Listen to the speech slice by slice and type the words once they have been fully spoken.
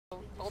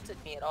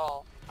ulted me at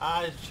all.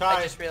 I tried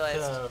I just realized.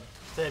 to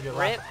save your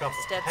Rip last couple.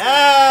 Stetson.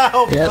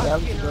 Help! Yeah,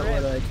 that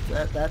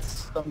was that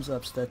sums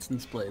up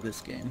Stetson's play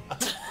this game.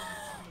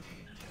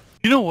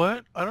 You know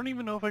what? I don't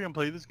even know if I can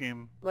play this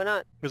game. Why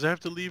not? Because I have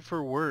to leave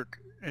for work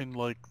in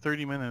like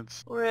 30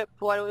 minutes. Rip.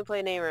 Why don't we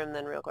play Name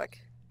then real quick?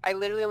 I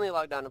literally only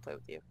logged on to play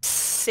with you.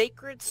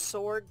 Sacred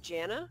Sword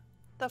Janna?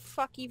 The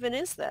fuck even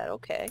is that?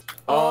 Okay.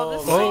 Oh, the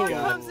sword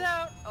comes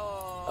out!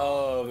 Oh.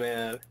 Oh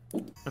man.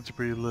 That's a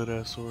pretty lit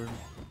ass sword.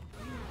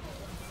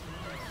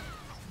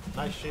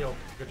 Nice shield.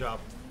 Good job.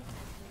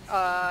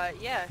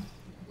 Yeah.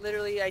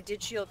 Literally, I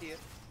did shield you.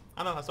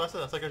 I know, that's what I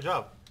said. That's like a good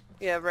job.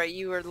 Yeah, right,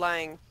 you were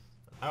lying.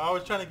 I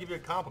was trying to give you a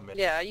compliment.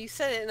 Yeah, you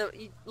said it in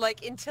a,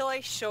 like, until I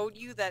showed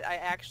you that I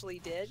actually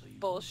did.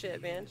 Bullshit,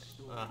 man.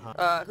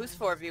 Who's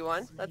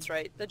 4v1? That's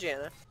right, the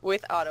Janna.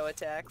 With auto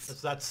attacks.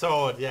 It's that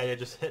sword. Yeah, you're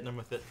just hitting him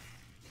with it.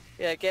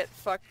 Yeah, get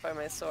fucked by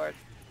my sword.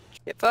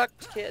 Get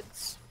fucked,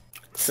 kids.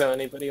 So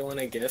anybody want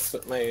to guess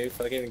what my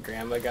fucking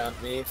grandma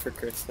got me for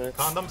Christmas?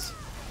 Condoms?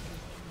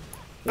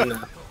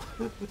 No.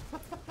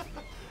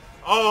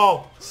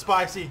 Oh,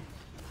 spicy.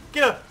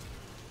 Get her!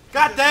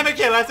 God damn it,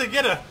 kid! I said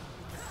get her!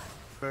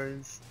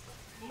 Guys.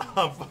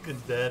 I'm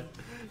fucking dead.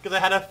 Because I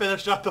had to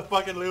finish up the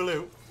fucking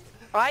Lulu.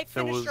 I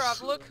finished her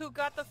off. Look who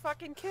got the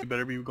fucking kill. You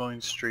better be going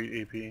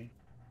straight AP.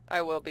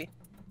 I will be.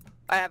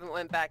 I haven't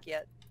went back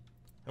yet.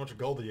 How much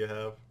gold do you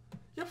have?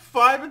 You're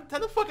 5 and... How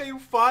the fuck are you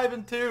 5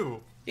 and 2?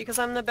 Because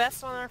I'm the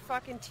best on our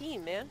fucking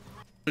team, man.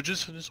 I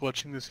just finished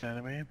watching this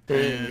anime,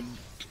 and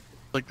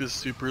like this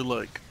super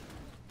like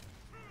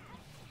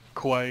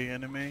kawaii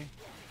anime.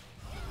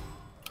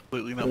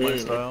 Completely not my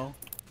style.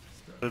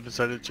 I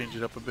decided to change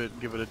it up a bit and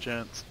give it a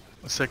chance.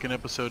 The second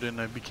episode in,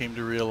 I became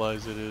to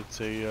realize that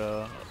it's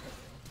a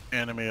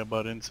anime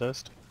about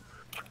incest.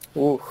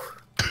 Ooh.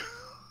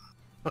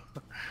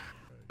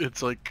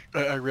 It's like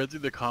I read through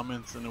the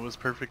comments and it was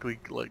perfectly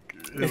like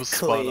it was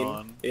Clean. spot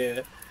on.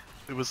 Yeah.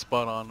 It was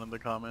spot on in the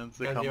comments.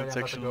 The comment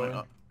section,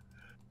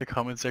 the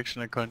comment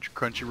section at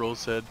Crunchyroll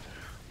said,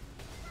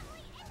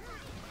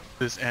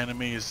 "This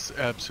anime is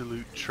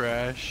absolute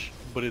trash,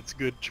 but it's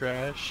good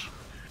trash.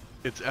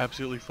 It's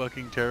absolutely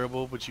fucking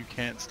terrible, but you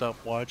can't stop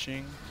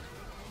watching."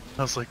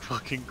 I was like,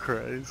 fucking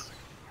Christ.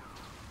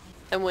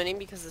 I'm winning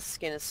because the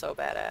skin is so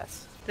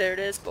badass. There it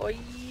is,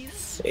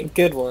 boys. A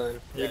good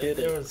one. Yeah, We did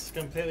it it. was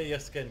completely your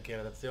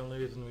skincare. That's the only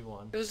reason we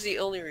won. It was the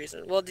only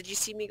reason. Well, did you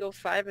see me go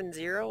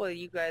 5-0 while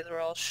you guys were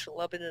all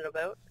schlubbing it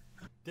about?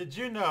 Did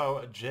you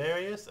know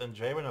Jarius and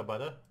Draven are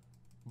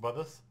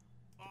brothers?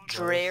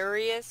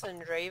 Drarius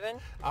and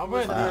Draven? I'm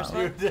Who's the gonna first need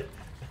you one? to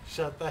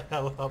shut the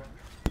hell up.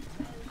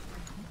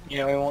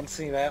 Yeah, we won't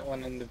see that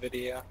one in the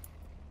video.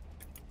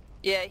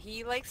 Yeah,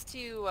 he likes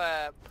to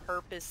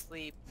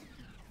purposely,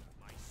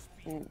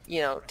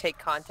 you know, take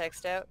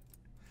context out.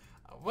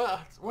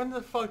 Well, when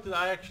the fuck did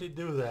I actually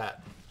do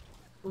that?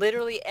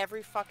 Literally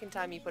every fucking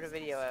time you put a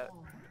video out.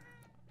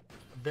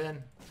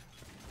 Ben,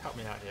 help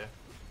me out here.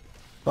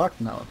 Fuck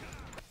no.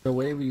 The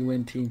way we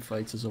win team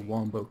fights is a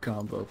wombo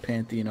combo.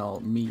 Pantheon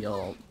ult, me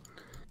ult,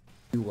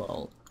 you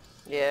ult.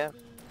 Yeah.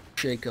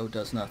 Shaco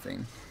does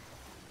nothing.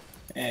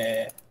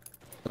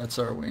 That's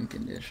our win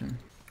condition.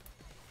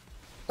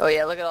 Oh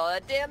yeah, look at all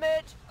that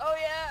damage! Oh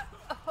yeah!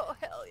 Oh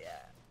hell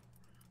yeah!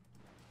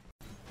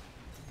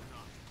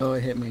 Oh,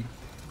 it hit me.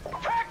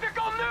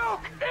 Tactical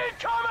nuke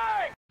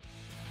incoming!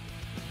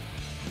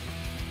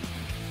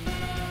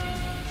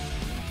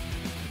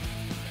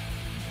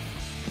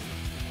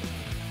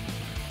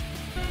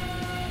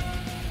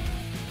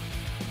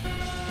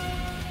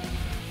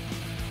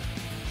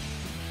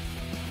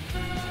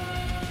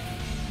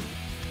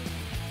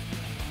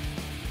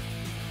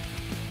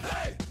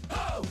 Hey,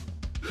 ho!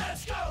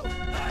 Let's go!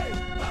 Hey,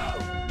 ho!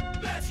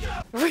 Let's go!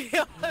 We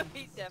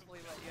definitely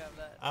let you have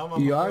that.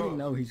 You already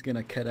know he's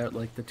gonna cut out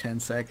like the 10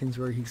 seconds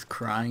where he's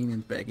crying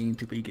and begging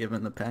to be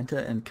given the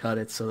Penta and cut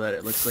it so that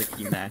it looks like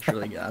he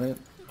naturally got it.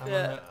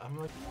 Yeah.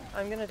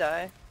 I'm gonna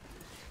die.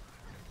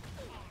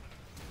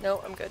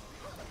 No, I'm good.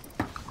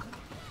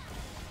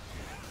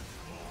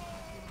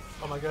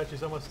 Oh my god,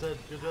 she's almost dead.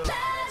 Good job.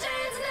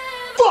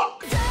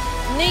 Fuck!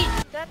 Neat!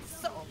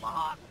 That's so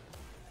long!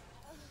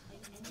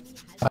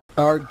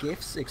 Are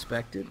gifts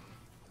expected?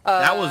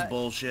 That was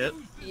bullshit.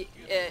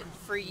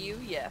 For you,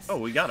 yes. Oh,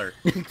 we got her.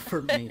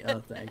 For me, oh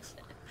thanks.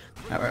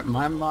 Alright,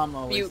 my mom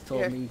always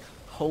told here. me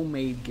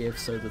homemade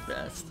gifts are the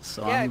best,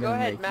 so Yeah, I'm go gonna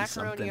ahead, make you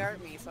macaroni something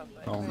art me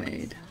something.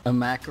 homemade. A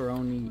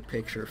macaroni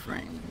picture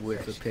frame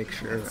with a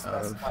picture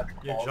of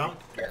Your junk?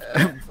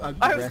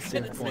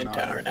 aggressive It's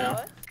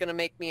pornography. gonna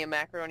make me a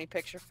macaroni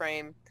picture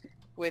frame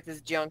with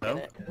his junk in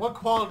it. What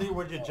quality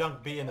would your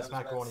junk be in this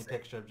macaroni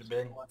picture,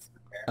 Ben?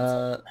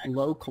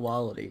 Low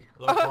quality.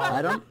 Low quality?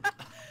 I don't...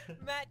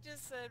 Matt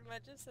just said,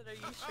 are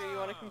you sure you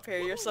want to compare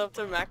yourself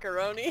to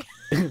macaroni?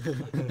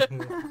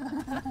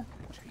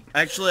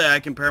 Actually,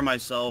 I compare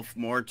myself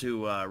more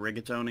to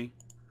rigatoni.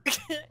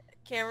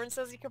 Cameron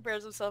says he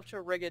compares himself to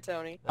a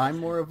rigatoni. I'm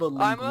more of a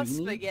I'm a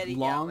linguine, spaghetti gal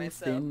long,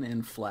 myself. thin,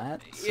 and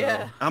flat. So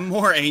Yeah. I'm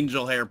more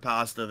angel hair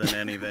pasta than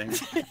anything.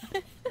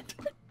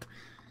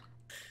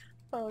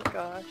 Oh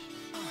gosh.